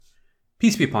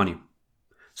Peace be upon you.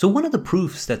 So one of the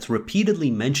proofs that's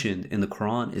repeatedly mentioned in the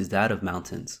Quran is that of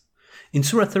mountains. In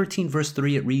Surah 13 verse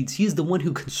 3 it reads, He is the one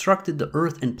who constructed the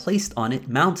earth and placed on it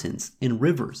mountains and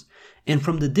rivers. And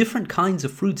from the different kinds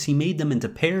of fruits he made them into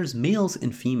pairs, males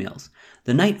and females.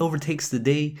 The night overtakes the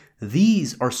day.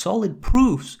 These are solid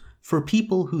proofs for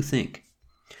people who think.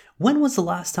 When was the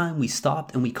last time we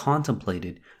stopped and we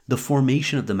contemplated the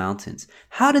formation of the mountains?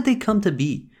 How did they come to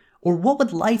be? Or what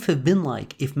would life have been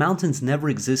like if mountains never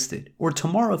existed? Or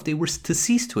tomorrow if they were to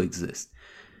cease to exist?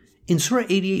 In Surah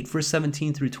 88 verse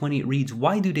 17 through 20 it reads,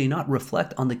 Why do they not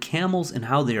reflect on the camels and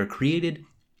how they are created,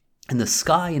 and the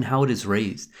sky and how it is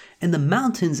raised, and the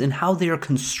mountains and how they are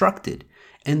constructed,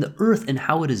 and the earth and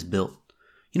how it is built?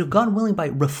 God willing, by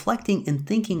reflecting and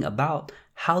thinking about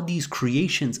how these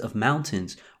creations of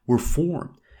mountains were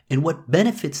formed, and what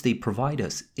benefits they provide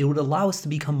us, it would allow us to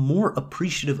become more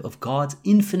appreciative of God's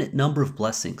infinite number of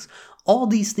blessings. All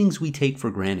these things we take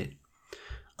for granted.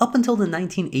 Up until the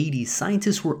 1980s,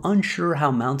 scientists were unsure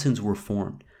how mountains were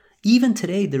formed. Even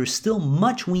today, there is still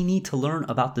much we need to learn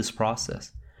about this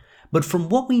process. But from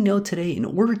what we know today, in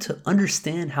order to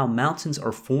understand how mountains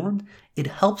are formed, it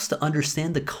helps to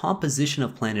understand the composition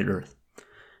of planet Earth.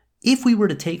 If we were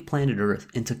to take planet Earth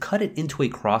and to cut it into a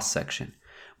cross-section,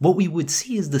 what we would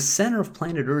see is the center of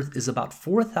planet Earth is about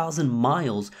 4,000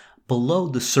 miles below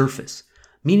the surface,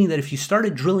 meaning that if you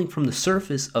started drilling from the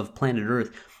surface of planet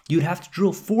Earth, you'd have to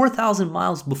drill 4,000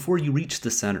 miles before you reach the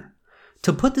center.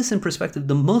 To put this in perspective,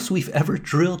 the most we've ever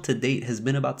drilled to date has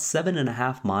been about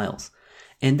 7.5 miles.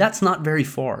 And that's not very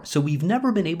far. So we've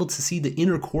never been able to see the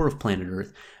inner core of planet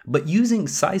Earth, but using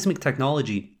seismic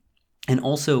technology and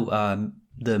also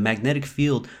the magnetic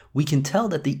field, we can tell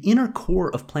that the inner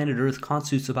core of planet Earth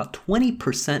constitutes about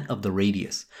 20% of the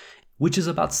radius, which is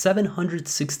about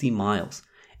 760 miles.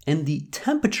 And the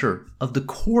temperature of the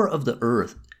core of the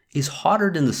Earth is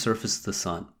hotter than the surface of the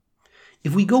sun.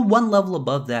 If we go one level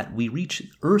above that, we reach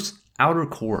Earth's outer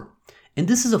core. And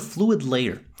this is a fluid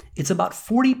layer. It's about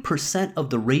 40%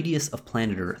 of the radius of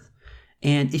planet Earth.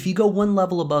 And if you go one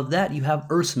level above that, you have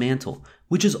Earth's mantle,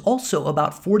 which is also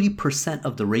about 40%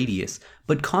 of the radius,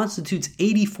 but constitutes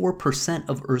 84%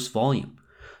 of Earth's volume.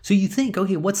 So you think,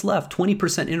 okay, what's left?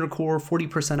 20% inner core,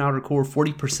 40% outer core,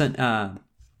 40%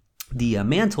 the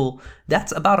mantle.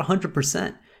 That's about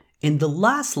 100%. And the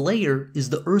last layer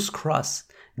is the Earth's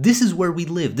crust. This is where we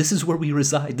live. This is where we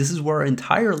reside. This is where our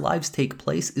entire lives take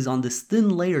place, is on this thin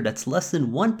layer that's less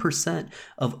than 1%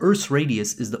 of Earth's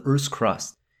radius is the Earth's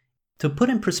crust. To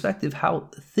put in perspective how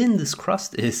thin this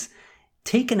crust is,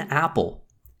 take an apple,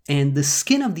 and the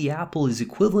skin of the apple is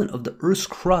equivalent of the Earth's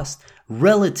crust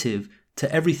relative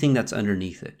to everything that's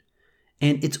underneath it.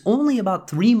 And it's only about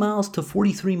 3 miles to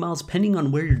 43 miles, depending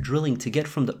on where you're drilling, to get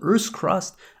from the Earth's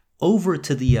crust over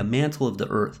to the mantle of the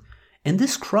Earth. And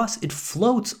this crust, it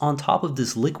floats on top of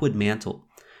this liquid mantle.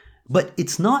 But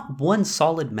it's not one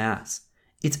solid mass.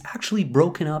 It's actually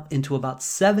broken up into about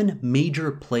 7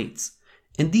 major plates.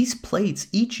 And these plates,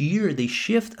 each year, they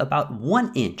shift about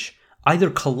 1 inch, either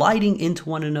colliding into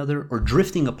one another or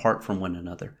drifting apart from one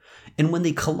another. And when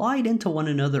they collide into one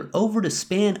another over the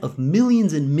span of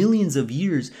millions and millions of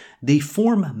years, they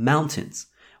form mountains.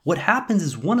 What happens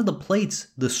is one of the plates,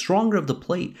 the stronger of the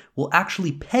plate, will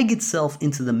actually peg itself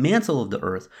into the mantle of the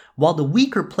Earth, while the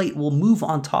weaker plate will move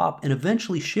on top and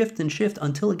eventually shift and shift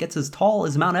until it gets as tall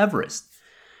as Mount Everest.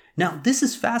 Now, this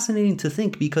is fascinating to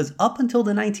think, because up until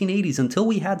the 1980s, until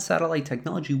we had satellite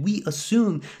technology, we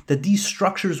assumed that these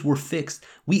structures were fixed.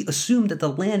 We assumed that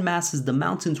the land masses, the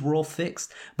mountains, were all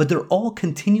fixed, but they're all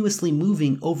continuously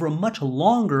moving over a much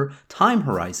longer time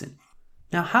horizon.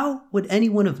 Now, how would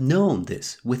anyone have known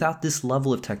this without this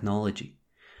level of technology?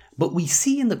 But we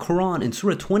see in the Quran, in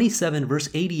Surah 27, verse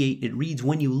 88, it reads,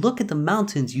 When you look at the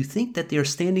mountains, you think that they are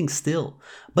standing still,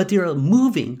 but they are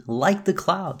moving like the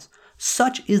clouds.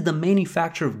 Such is the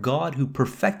manufacture of God, who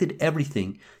perfected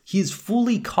everything. He is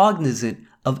fully cognizant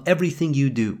of everything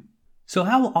you do. So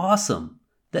how awesome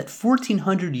that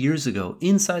 1400 years ago,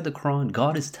 inside the Quran,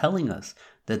 God is telling us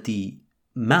that the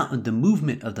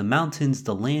movement of the mountains,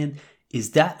 the land,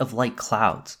 is that of like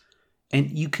clouds.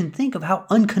 And you can think of how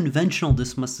unconventional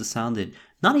this must have sounded,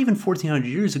 not even 1400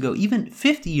 years ago, even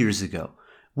 50 years ago,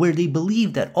 where they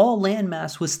believed that all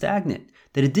landmass was stagnant,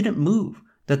 that it didn't move,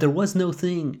 that there was no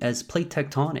thing as plate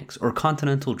tectonics or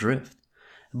continental drift.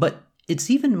 But it's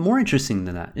even more interesting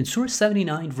than that. In Surah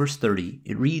 79, verse 30,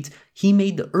 it reads, He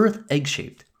made the earth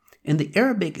egg-shaped. And the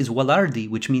Arabic is walardi,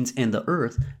 which means and the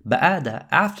earth, ba'ada,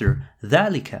 after,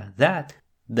 dhalika, that,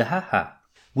 dahaha,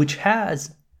 which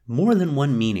has more than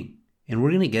one meaning. And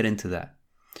we're going to get into that.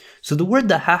 So the word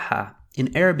dahaha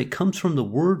in Arabic comes from the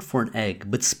word for an egg,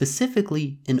 but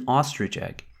specifically an ostrich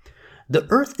egg. The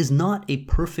Earth is not a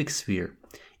perfect sphere.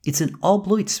 It's an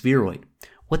obloid spheroid.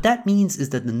 What that means is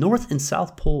that the North and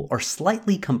South Pole are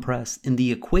slightly compressed and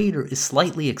the equator is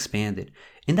slightly expanded,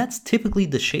 and that's typically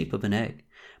the shape of an egg.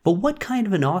 But what kind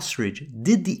of an ostrich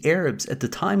did the Arabs at the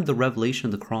time of the revelation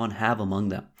of the Quran have among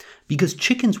them? Because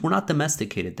chickens were not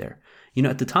domesticated there.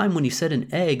 At the time when you said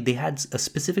an egg, they had a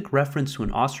specific reference to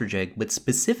an ostrich egg, but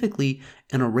specifically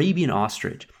an Arabian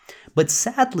ostrich. But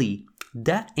sadly,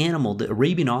 that animal, the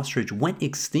Arabian ostrich, went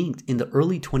extinct in the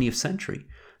early 20th century.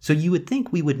 So you would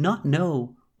think we would not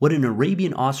know what an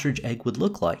Arabian ostrich egg would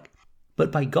look like.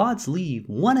 But by God's leave,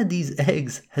 one of these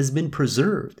eggs has been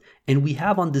preserved and we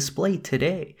have on display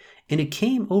today. And it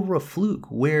came over a fluke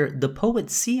where the poet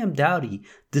C.M. Doughty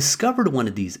discovered one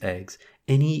of these eggs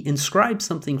and he inscribed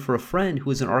something for a friend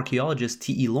who is an archaeologist,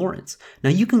 T.E. Lawrence. Now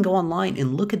you can go online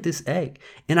and look at this egg.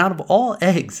 And out of all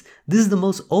eggs, this is the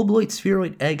most obloid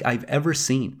spheroid egg I've ever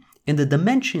seen. And the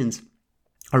dimensions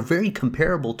are very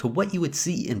comparable to what you would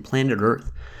see in planet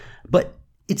Earth. But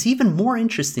it's even more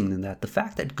interesting than that, the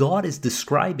fact that God is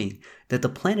describing that the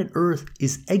planet Earth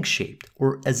is egg-shaped,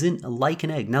 or as in like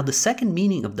an egg. Now, the second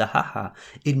meaning of dahaha,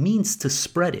 it means to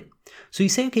spread it. So you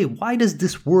say, okay, why does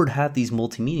this word have these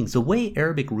multi-meanings? The way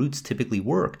Arabic roots typically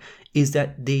work is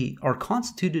that they are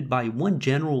constituted by one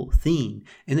general theme,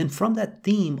 and then from that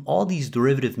theme, all these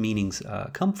derivative meanings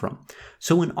come from.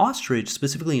 So an ostrich,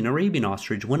 specifically an Arabian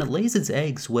ostrich, when it lays its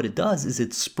eggs, what it does is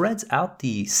it spreads out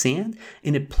the sand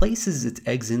and it places its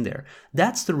eggs in there.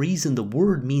 That's the reason the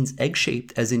word means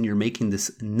egg-shaped, as in you're making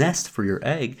this nest for your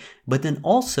egg, but then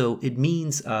also it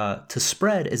means to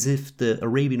spread, as if the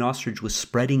Arabian ostrich was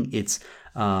spreading its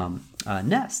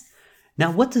nest.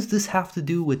 Now, what does this have to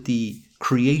do with the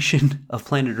creation of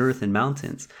planet Earth and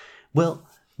mountains? Well,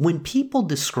 when people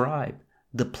describe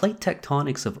the plate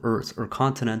tectonics of Earth or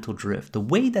continental drift, the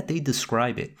way that they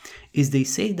describe it is they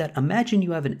say that imagine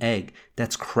you have an egg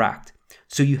that's cracked.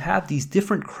 So you have these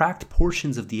different cracked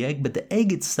portions of the egg, but the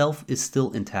egg itself is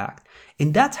still intact.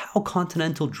 And that's how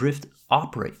continental drift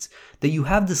operates, that you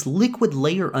have this liquid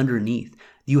layer underneath.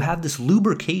 You have this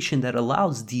lubrication that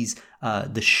allows these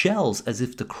the shells, as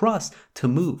if the crust, to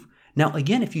move. Now,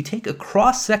 again, if you take a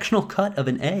cross-sectional cut of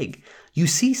an egg, you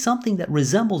see something that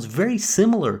resembles very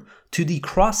similar to the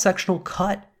cross-sectional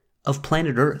cut of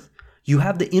planet Earth. You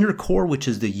have the inner core, which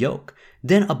is the yolk.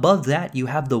 Then above that, you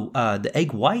have the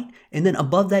egg white. And then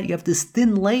above that, you have this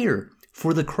thin layer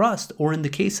for the crust, or in the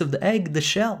case of the egg, the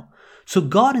shell. So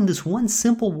God, in this one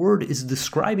simple word, is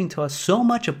describing to us so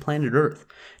much of planet Earth.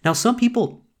 Now, some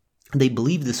people, they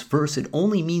believe this verse, it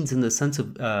only means in the sense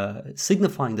of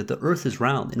signifying that the earth is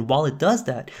round. And while it does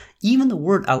that, even the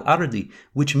word al-ardi,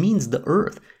 which means the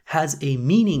earth, has a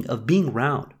meaning of being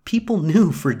round. People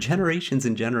knew for generations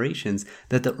and generations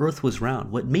that the earth was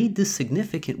round. What made this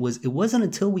significant was it wasn't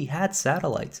until we had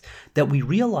satellites that we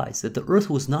realized that the earth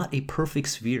was not a perfect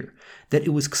sphere, that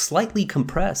it was slightly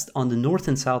compressed on the north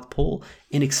and south pole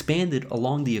and expanded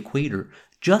along the equator,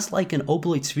 just like an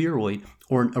obloid spheroid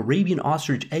or an Arabian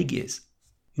ostrich egg is.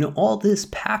 All this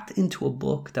packed into a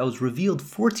book that was revealed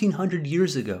 1400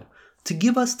 years ago to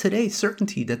give us today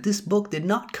certainty that this book did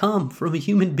not come from a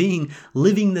human being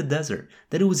living in the desert,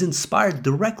 that it was inspired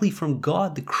directly from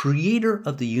God, the creator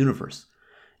of the universe.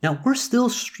 Now, we're still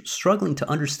struggling to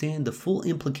understand the full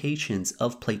implications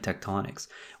of plate tectonics.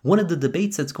 One of the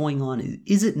debates that's going on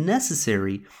is it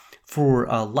necessary for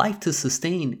life to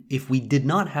sustain if we did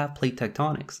not have plate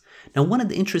tectonics? Now, one of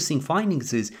the interesting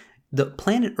findings is the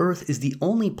planet Earth is the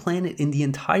only planet in the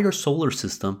entire solar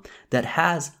system that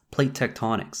has plate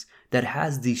tectonics, that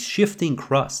has the shifting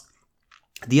crust.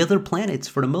 The other planets,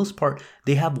 for the most part,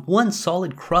 they have one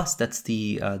solid crust that's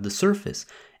the surface.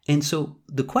 And so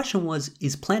the question was,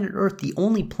 is planet Earth the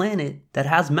only planet that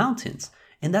has mountains?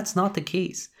 And that's not the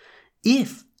case.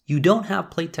 If you don't have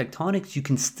plate tectonics, you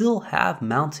can still have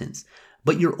mountains,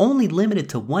 but you're only limited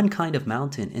to one kind of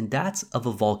mountain, and that's of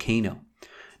a volcano.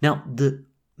 Now, the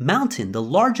mountain, the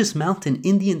largest mountain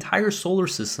in the entire solar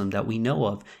system that we know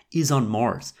of, is on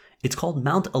Mars. It's called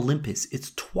Mount Olympus.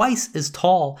 It's twice as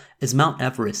tall as Mount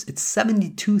Everest. It's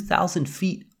 72,000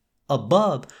 feet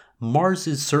above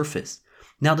Mars's surface.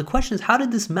 Now, the question is, how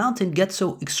did this mountain get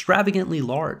so extravagantly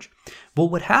large? Well,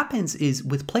 what happens is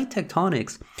with plate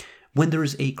tectonics, when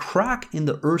there's a crack in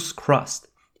the Earth's crust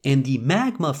and the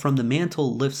magma from the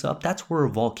mantle lifts up, that's where a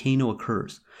volcano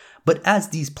occurs. But as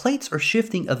these plates are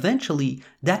shifting, eventually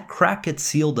that crack gets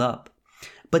sealed up.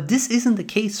 But this isn't the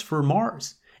case for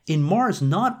Mars. In Mars,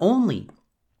 not only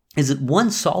is that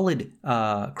one solid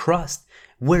crust,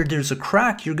 where there's a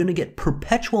crack, you're going to get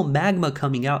perpetual magma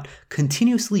coming out,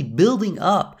 continuously building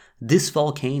up this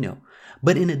volcano.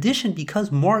 But in addition,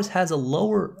 because Mars has a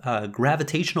lower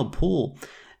gravitational pull,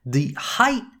 the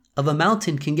height of a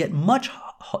mountain can get much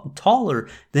taller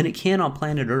than it can on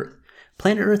planet Earth.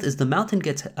 Planet Earth, as the mountain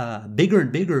gets bigger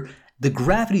and bigger, the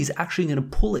gravity is actually going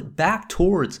to pull it back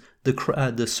towards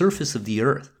the surface of the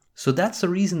Earth. So that's the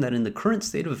reason that in the current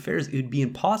state of affairs, it would be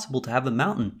impossible to have a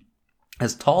mountain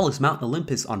as tall as Mount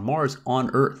Olympus on Mars on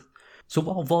Earth. So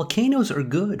while volcanoes are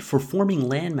good for forming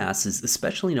land masses,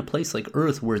 especially in a place like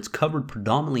Earth where it's covered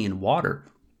predominantly in water,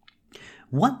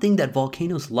 one thing that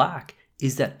volcanoes lack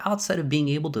is that outside of being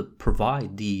able to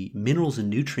provide the minerals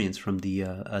and nutrients from the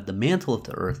mantle of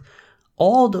the Earth,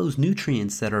 all those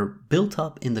nutrients that are built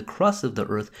up in the crust of the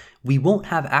Earth, we won't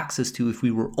have access to if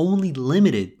we were only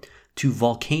limited to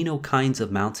volcano kinds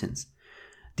of mountains.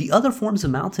 The other forms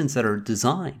of mountains that are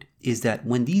designed is that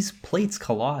when these plates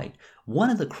collide, one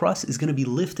of the crusts is going to be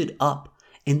lifted up,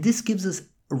 and this gives us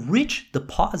a rich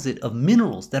deposit of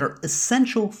minerals that are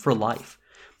essential for life.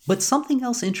 But something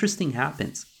else interesting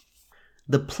happens.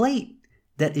 The plate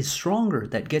that is stronger,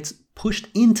 that gets pushed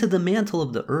into the mantle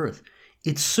of the Earth,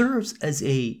 it serves as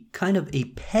a kind of a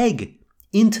peg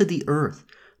into the Earth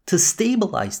to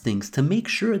stabilize things, to make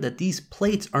sure that these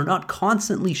plates are not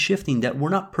constantly shifting, that we're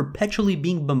not perpetually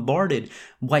being bombarded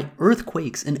by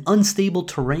earthquakes and unstable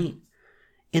terrain.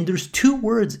 And there's two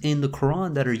words in the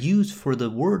Quran that are used for the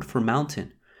word for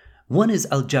mountain. One is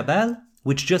al-Jabal,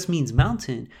 which just means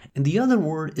mountain, and the other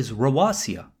word is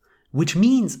Rawasiya, which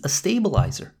means a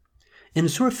stabilizer. In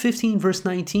Surah 15 verse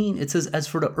 19, it says, "As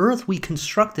for the earth, we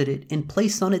constructed it and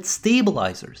placed on it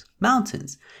stabilizers,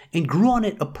 mountains, and grew on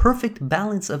it a perfect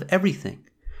balance of everything."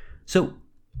 So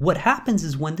what happens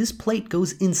is when this plate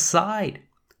goes inside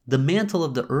the mantle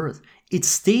of the earth, it's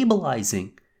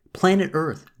stabilizing planet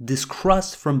Earth, this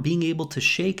crust, from being able to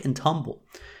shake and tumble.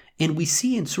 And we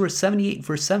see in Surah 78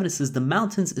 verse 7, it says the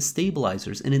mountains as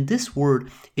stabilizers. And in this word,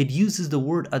 it uses the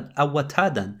word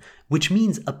awatadan, which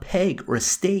means a peg or a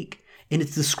stake. And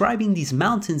it's describing these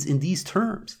mountains in these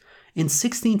terms. In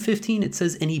 16:15, it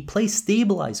says, "And he placed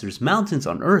stabilizers, mountains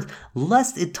on earth,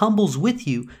 lest it tumbles with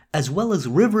you, as well as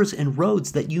rivers and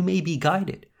roads, that you may be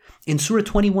guided." In Surah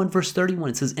 21 verse 31,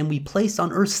 it says, "And we placed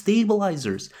on earth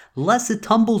stabilizers, lest it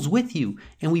tumbles with you,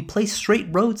 and we placed straight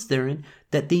roads therein,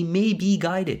 that they may be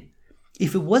guided."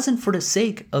 If it wasn't for the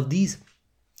sake of these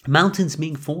mountains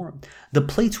being formed, the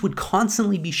plates would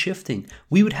constantly be shifting.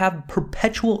 We would have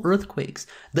perpetual earthquakes.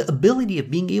 The ability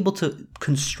of being able to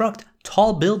construct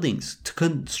tall buildings, to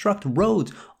construct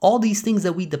roads, all these things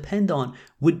that we depend on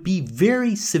would be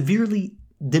very severely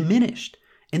diminished.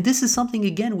 And this is something,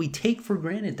 again, we take for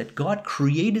granted, that God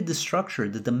created the structure,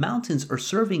 that the mountains are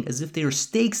serving as if they are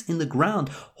stakes in the ground,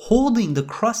 holding the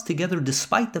crust together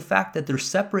despite the fact that they're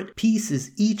separate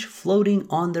pieces, each floating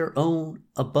on their own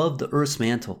above the earth's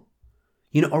mantle.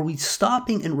 Are we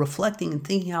stopping and reflecting and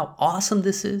thinking how awesome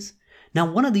this is?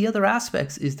 Now, one of the other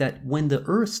aspects is that when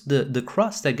the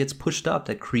crust that gets pushed up,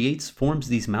 that forms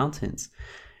these mountains,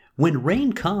 when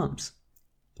rain comes,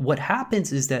 what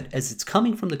happens is that as it's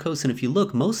coming from the coast, and if you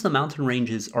look, most of the mountain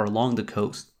ranges are along the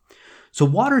coast. So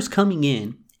water's coming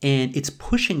in and it's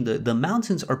pushing, the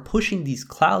mountains are pushing these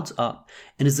clouds up.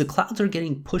 And as the clouds are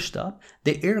getting pushed up,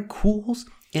 the air cools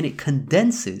and it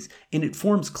condenses and it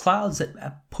forms clouds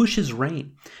that pushes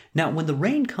rain. Now, when the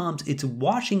rain comes, it's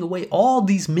washing away all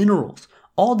these minerals,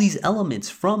 all these elements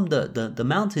from the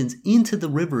mountains into the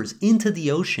rivers, into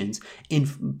the oceans,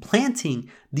 and planting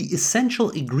the essential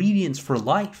ingredients for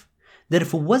life. That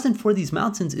if it wasn't for these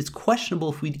mountains, it's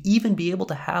questionable if we'd even be able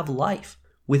to have life.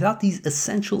 Without these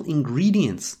essential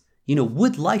ingredients,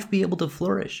 would life be able to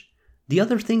flourish? The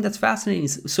other thing that's fascinating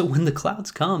is, so when the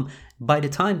clouds come, by the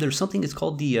time there's something that's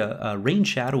called the rain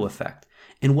shadow effect.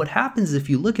 And what happens is, if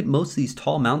you look at most of these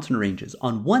tall mountain ranges,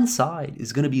 on one side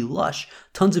is going to be lush,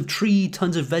 tons of tree,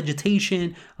 tons of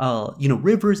vegetation,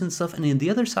 rivers and stuff. And then the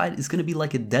other side is going to be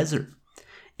like a desert.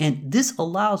 And this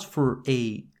allows for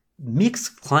a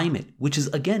mixed climate, which is,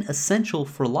 again, essential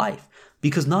for life,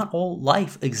 because not all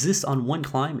life exists on one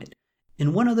climate.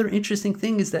 And one other interesting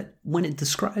thing is that when it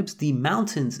describes the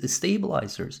mountains as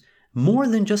stabilizers, more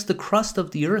than just the crust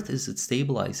of the earth is it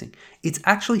stabilizing. It's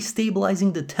actually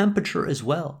stabilizing the temperature as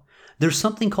well. There's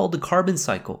something called the carbon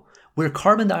cycle, where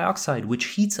carbon dioxide, which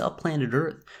heats up planet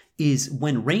Earth, is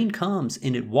when rain comes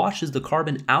and it washes the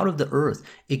carbon out of the earth,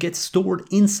 it gets stored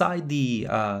inside the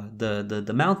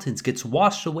mountains, gets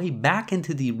washed away back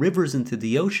into the rivers, into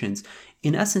the oceans.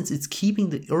 In essence, it's keeping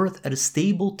the earth at a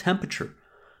stable temperature.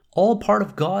 All part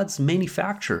of God's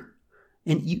manufacture.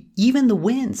 And even the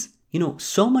winds,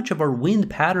 so much of our wind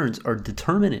patterns are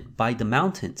determined by the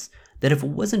mountains that if it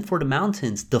wasn't for the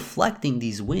mountains deflecting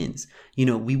these winds,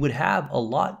 we would have a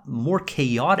lot more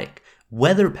chaotic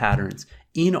weather patterns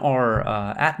in our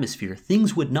atmosphere.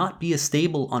 Things would not be as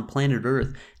stable on planet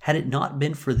Earth had it not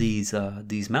been for these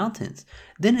mountains.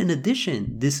 Then in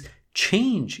addition, this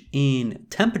change in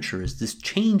temperatures, this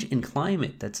change in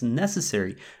climate that's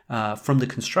necessary from the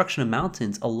construction of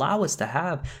mountains allow us to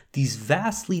have these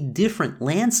vastly different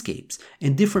landscapes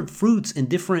and different fruits and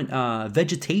different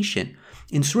vegetation.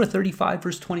 In Surah 35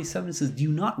 verse 27 it says, "Do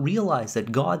you not realize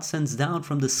that God sends down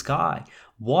from the sky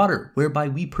water whereby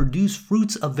we produce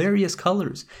fruits of various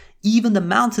colors? Even the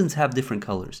mountains have different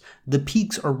colors. The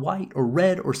peaks are white or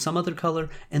red or some other color,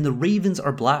 and the ravens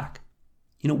are black."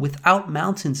 Without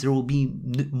mountains, there will be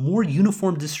more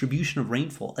uniform distribution of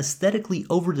rainfall. Aesthetically,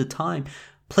 over the time,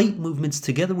 plate movements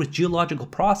together with geological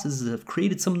processes have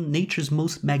created some of nature's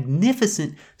most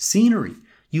magnificent scenery.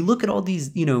 You look at all these,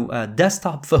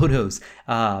 desktop photos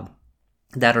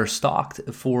that are stocked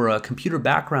for computer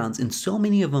backgrounds, and so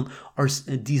many of them are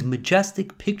these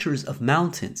majestic pictures of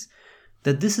mountains.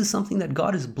 That this is something that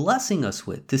God is blessing us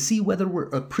with, to see whether we're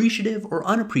appreciative or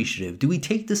unappreciative. Do we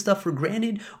take this stuff for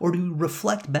granted, or do we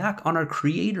reflect back on our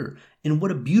Creator and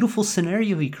what a beautiful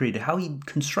scenario He created, how He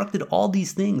constructed all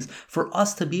these things for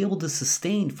us to be able to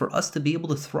sustain, for us to be able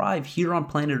to thrive here on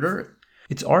planet Earth?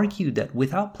 It's argued that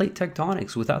without plate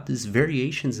tectonics, without these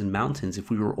variations in mountains, if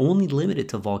we were only limited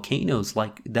to volcanoes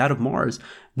like that of Mars,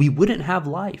 we wouldn't have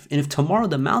life. And if tomorrow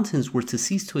the mountains were to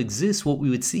cease to exist, what we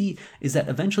would see is that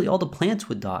eventually all the plants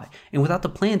would die. And without the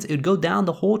plants, it would go down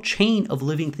the whole chain of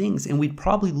living things, and we'd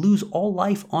probably lose all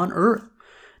life on Earth.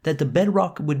 That the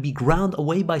bedrock would be ground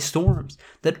away by storms,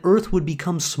 that Earth would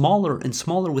become smaller and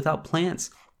smaller without plants,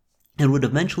 and would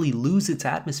eventually lose its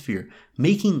atmosphere,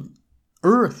 making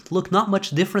Earth look not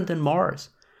much different than Mars.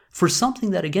 For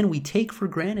something that, again, we take for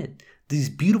granted.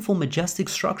 These beautiful, majestic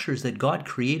structures that God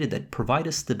created that provide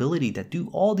us stability, that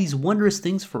do all these wondrous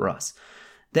things for us.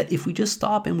 That if we just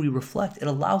stop and we reflect, it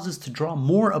allows us to draw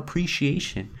more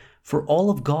appreciation for all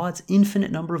of God's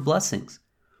infinite number of blessings.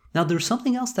 Now, there's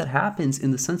something else that happens in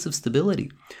the sense of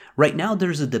stability. Right now,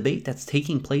 there's a debate that's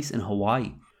taking place in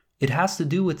Hawaii. It has to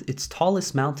do with its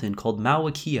tallest mountain called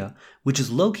Mauna Kea, which is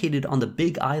located on the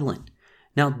Big Island.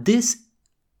 Now, this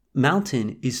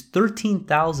mountain is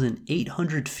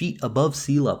 13,800 feet above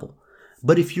sea level.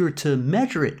 But if you were to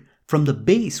measure it from the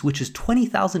base, which is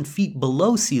 20,000 feet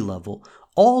below sea level,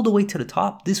 all the way to the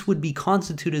top, this would be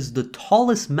constituted as the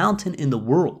tallest mountain in the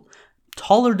world.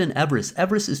 Taller than Everest.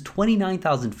 Everest is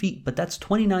 29,000 feet, but that's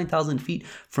 29,000 feet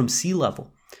from sea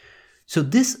level. So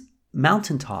this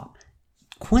mountaintop,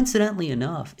 coincidentally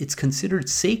enough, it's considered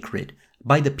sacred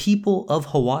by the people of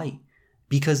Hawaii,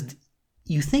 because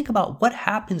you think about what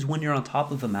happens when you're on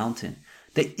top of a mountain,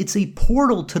 that it's a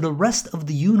portal to the rest of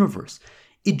the universe.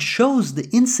 It shows the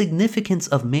insignificance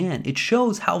of man. It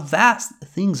shows how vast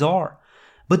things are.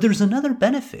 But there's another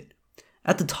benefit.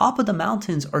 At the top of the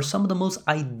mountains are some of the most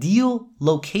ideal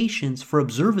locations for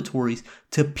observatories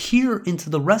to peer into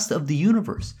the rest of the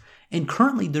universe. And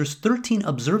currently there's 13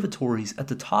 observatories at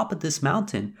the top of this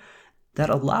mountain that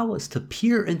allow us to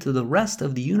peer into the rest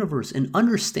of the universe and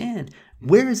understand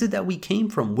where is it that we came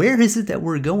from? Where is it that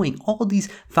we're going? All these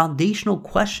foundational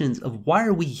questions of why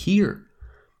are we here?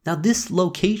 Now, this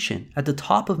location at the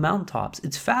top of mountaintops,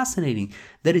 it's fascinating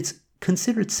that it's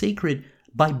considered sacred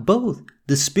by both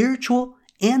the spiritual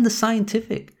and the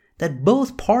scientific, that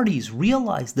both parties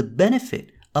realize the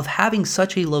benefit of having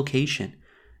such a location.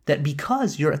 That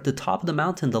because you're at the top of the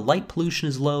mountain, the light pollution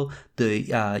is low,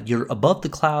 you're above the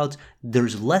clouds,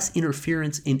 there's less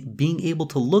interference in being able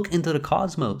to look into the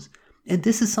cosmos. And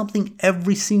this is something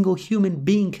every single human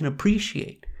being can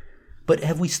appreciate. But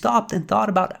have we stopped and thought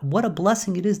about what a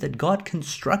blessing it is that God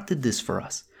constructed this for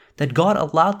us? That God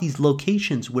allowed these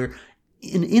locations where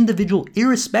an individual,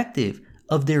 irrespective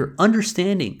of their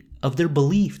understanding, of their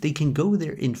belief, they can go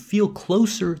there and feel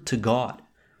closer to God.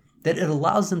 That it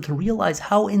allows them to realize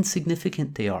how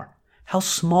insignificant they are, how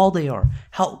small they are,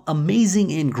 how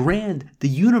amazing and grand the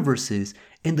universe is,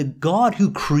 and the God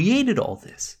who created all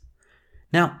this.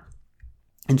 Now,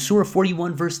 in Surah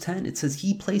 41 verse 10, it says,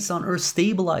 He placed on earth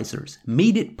stabilizers,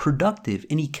 made it productive,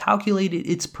 and He calculated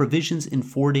its provisions in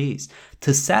 4 days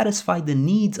to satisfy the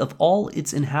needs of all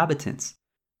its inhabitants.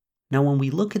 Now, when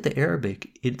we look at the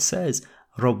Arabic, it says,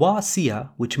 Rawasiya,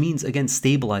 which means, again,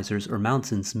 stabilizers or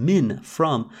mountains, min,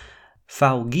 from,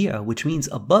 Fawgiya, which means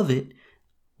above it,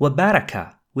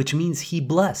 Wabaraka, which means He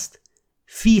blessed,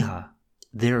 Fiha,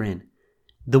 therein.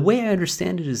 The way I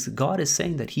understand it is God is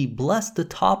saying that He blessed the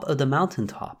top of the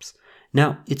mountaintops.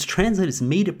 Now, it's translated as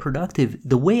made it productive.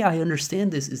 The way I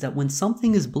understand this is that when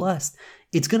something is blessed,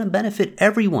 it's going to benefit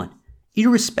everyone,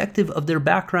 irrespective of their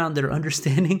background, their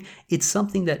understanding. It's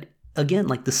something that, again,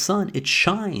 like the sun, it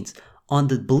shines on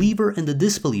the believer and the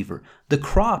disbeliever. The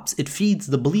crops, it feeds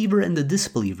the believer and the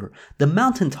disbeliever. The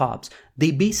mountaintops,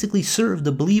 they basically serve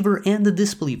the believer and the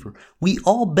disbeliever. We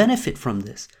all benefit from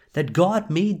this, that God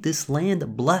made this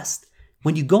land blessed.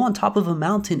 When you go on top of a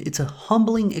mountain, it's a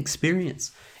humbling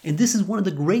experience. And this is one of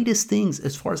the greatest things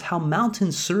as far as how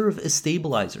mountains serve as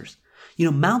stabilizers.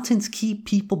 Mountains keep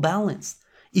people balanced.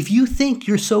 If you think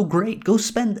you're so great, go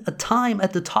spend a time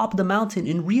at the top of the mountain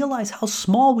and realize how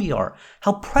small we are,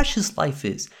 how precious life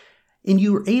is. And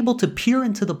you're able to peer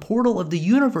into the portal of the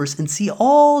universe and see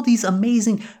all these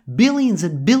amazing billions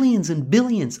and billions and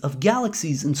billions of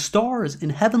galaxies and stars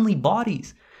and heavenly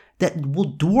bodies that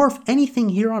will dwarf anything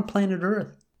here on planet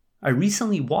Earth. I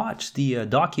recently watched the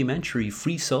documentary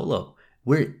Free Solo,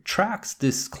 where it tracks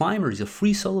this climber. He's a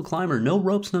free solo climber, no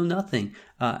ropes, no nothing,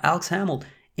 Alex Honnold.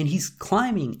 And he's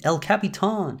climbing El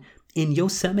Capitan in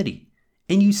Yosemite.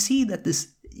 And you see that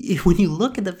when you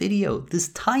look at the video, this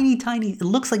tiny, it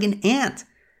looks like an ant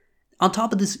on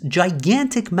top of this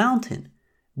gigantic mountain.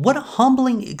 What a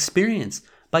humbling experience.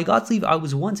 By God's leave, I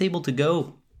was once able to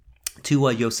go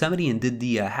to Yosemite and did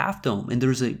the Half Dome. And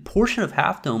there's a portion of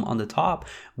Half Dome on the top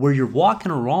where you're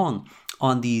walking along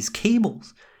on these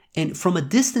cables. And from a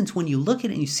distance, when you look at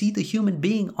it and you see the human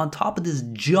being on top of this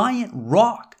giant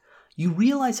rock, you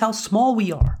realize how small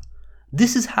we are.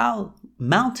 This is how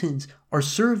mountains are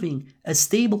serving as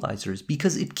stabilizers,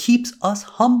 because it keeps us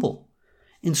humble.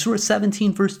 In Surah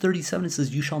 17, verse 37, it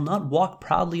says, "You shall not walk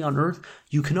proudly on earth.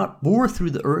 You cannot bore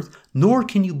through the earth, nor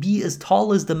can you be as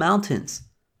tall as the mountains."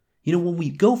 When we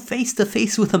go face to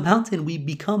face with a mountain, we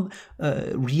become,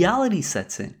 reality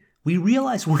sets in. We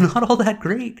realize we're not all that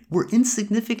great. We're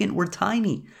insignificant. We're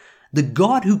tiny. The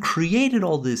God who created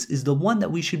all this is the one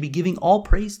that we should be giving all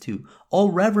praise to,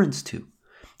 all reverence to.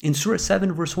 In Surah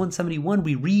 7, verse 171,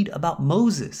 we read about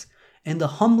Moses and the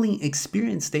humbling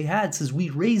experience they had. It says, "We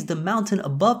raised the mountain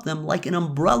above them like an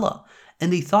umbrella,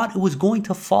 and they thought it was going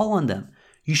to fall on them.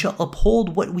 You shall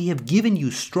uphold what we have given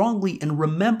you strongly and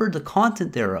remember the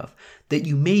content thereof, that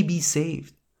you may be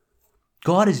saved."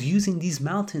 God is using these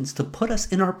mountains to put us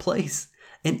in our place.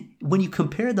 And when you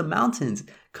compare the mountains,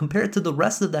 compared to the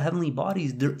rest of the heavenly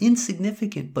bodies, they're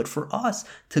insignificant. But for us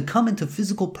to come into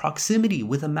physical proximity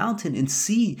with a mountain and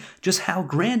see just how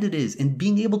grand it is, and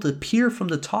being able to peer from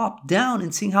the top down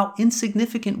and seeing how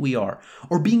insignificant we are,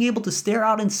 or being able to stare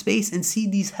out in space and see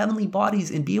these heavenly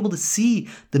bodies and be able to see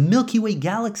the Milky Way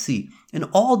galaxy and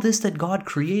all this that God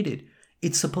created,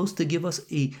 it's supposed to give us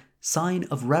a sign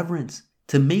of reverence,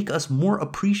 to make us more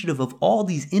appreciative of all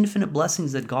these infinite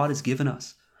blessings that God has given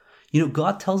us.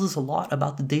 God tells us a lot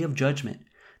about the day of judgment,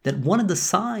 that one of the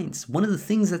signs, one of the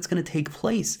things that's going to take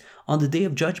place on the day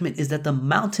of judgment is that the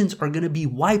mountains are going to be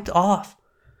wiped off,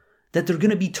 that they're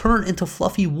going to be turned into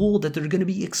fluffy wool, that they're going to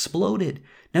be exploded.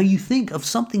 Now you think of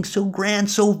something so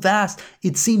grand, so vast,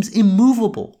 it seems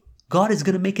immovable. God is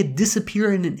going to make it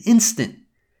disappear in an instant,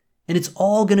 and it's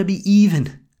all going to be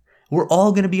even. We're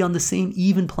all going to be on the same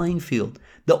even playing field.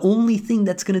 The only thing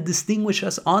that's going to distinguish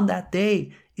us on that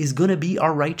day is going to be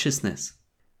our righteousness.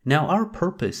 Now, our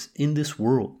purpose in this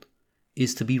world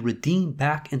is to be redeemed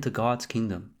back into God's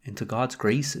kingdom, into God's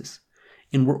graces.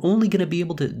 And we're only going to be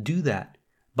able to do that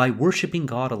by worshiping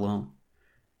God alone.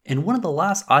 And one of the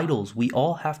last idols we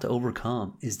all have to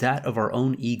overcome is that of our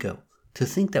own ego, to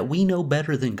think that we know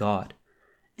better than God.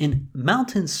 And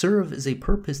mountains serve as a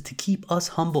purpose to keep us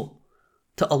humble,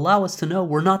 to allow us to know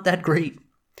we're not that great,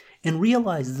 and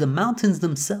realize the mountains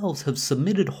themselves have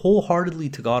submitted wholeheartedly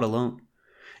to God alone.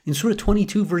 In Surah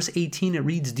 22, verse 18, it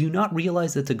reads, "Do you not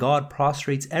realize that to God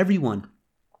prostrates everyone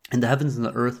in the heavens and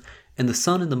the earth, and the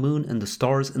sun and the moon and the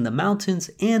stars and the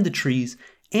mountains and the trees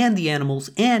and the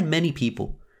animals and many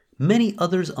people? Many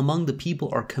others among the people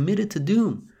are committed to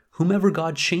doom. Whomever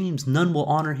God shames, none will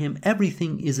honor him.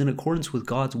 Everything is in accordance with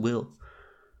God's will."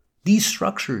 These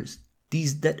structures,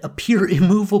 these that appear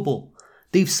immovable,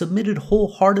 they've submitted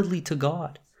wholeheartedly to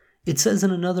God. It says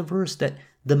in another verse that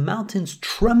the mountains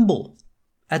tremble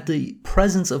at the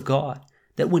presence of God,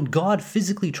 that when God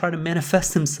physically tried to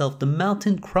manifest himself, the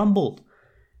mountain crumbled.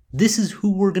 This is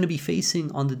who we're going to be facing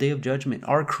on the day of judgment,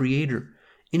 our Creator.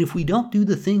 And if we don't do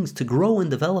the things to grow and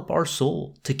develop our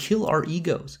soul, to kill our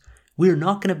egos, we're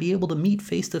not going to be able to meet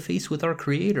face to face with our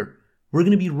Creator. We're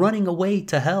going to be running away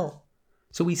to hell.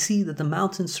 So we see that the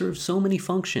mountains serve so many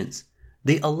functions.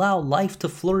 They allow life to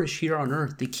flourish here on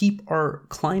earth. They keep our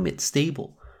climate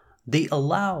stable. They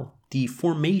allow the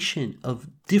formation of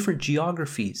different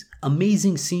geographies,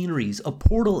 amazing sceneries, a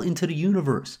portal into the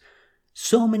universe.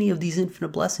 So many of these infinite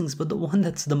blessings, but the one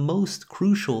that's the most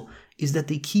crucial is that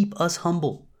they keep us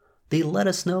humble. They let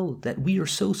us know that we are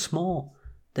so small,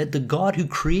 that the God who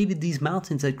created these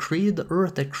mountains, that created the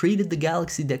earth, that created the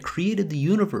galaxy, that created the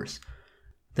universe,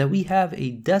 that we have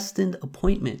a destined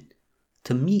appointment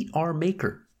to meet our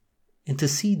Maker and to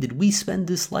see, did we spend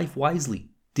this life wisely?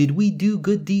 Did we do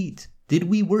good deeds? Did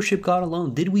we worship God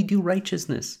alone? Did we do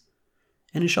righteousness?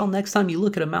 And inshallah, next time you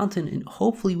look at a mountain, and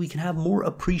hopefully we can have more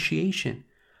appreciation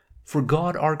for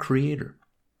God, our Creator.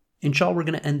 Inshallah, we're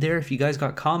going to end there. If you guys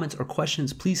got comments or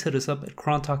questions, please hit us up at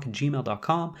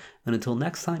qurantalk@gmail.com. And until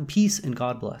next time, peace and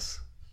God bless.